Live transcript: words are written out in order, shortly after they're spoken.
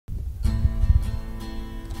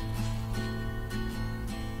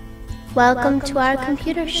Welcome to our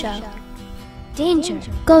computer show. Danger,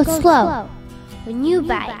 go slow. When you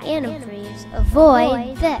buy antifreeze,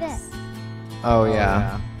 avoid this. Oh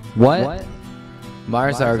yeah. What?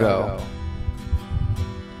 Mars Argo.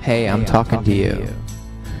 Hey, I'm talking to you.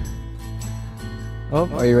 Oh,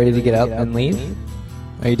 are you ready to get up and leave?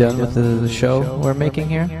 Are you done with the show we're making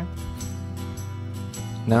here?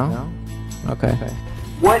 No? Okay.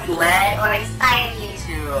 What led or inspired you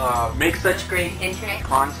to make such great internet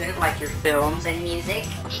content like your films and music?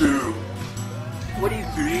 2. What do you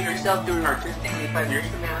see yourself doing artistically 5 years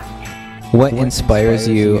from now? What inspires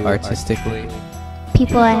you artistically?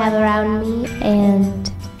 People I have around me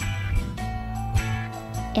and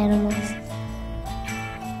animals.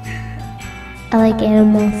 I like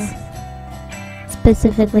animals,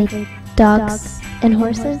 specifically dogs and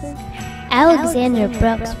horses. Alexander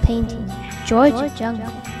Brooks' painting, Georgia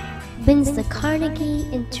Jungle, wins the Carnegie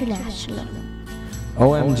International.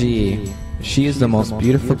 OMG, she is the most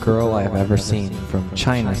beautiful girl I have ever seen, from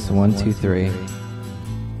China's 123.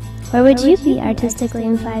 Where would you be artistically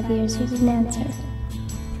in 5 years? You didn't answer.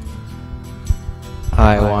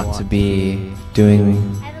 I want to be doing...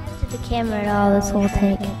 I haven't looked at the camera at all this whole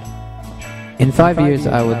take. In 5 years,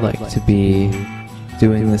 I would like to be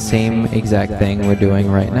doing the same exact thing we're doing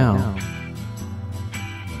right now.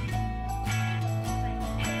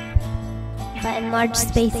 But in large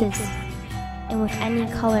spaces, and with any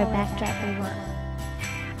color backdrop we want.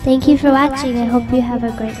 Thank you for watching. I hope you have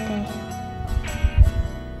a great day.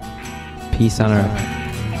 Peace on earth.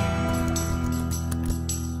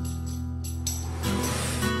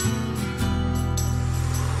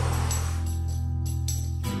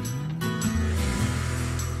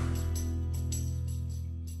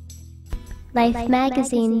 Life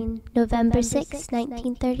Magazine, November 6,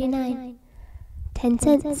 1939. 10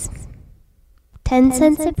 cents. 10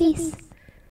 cents apiece.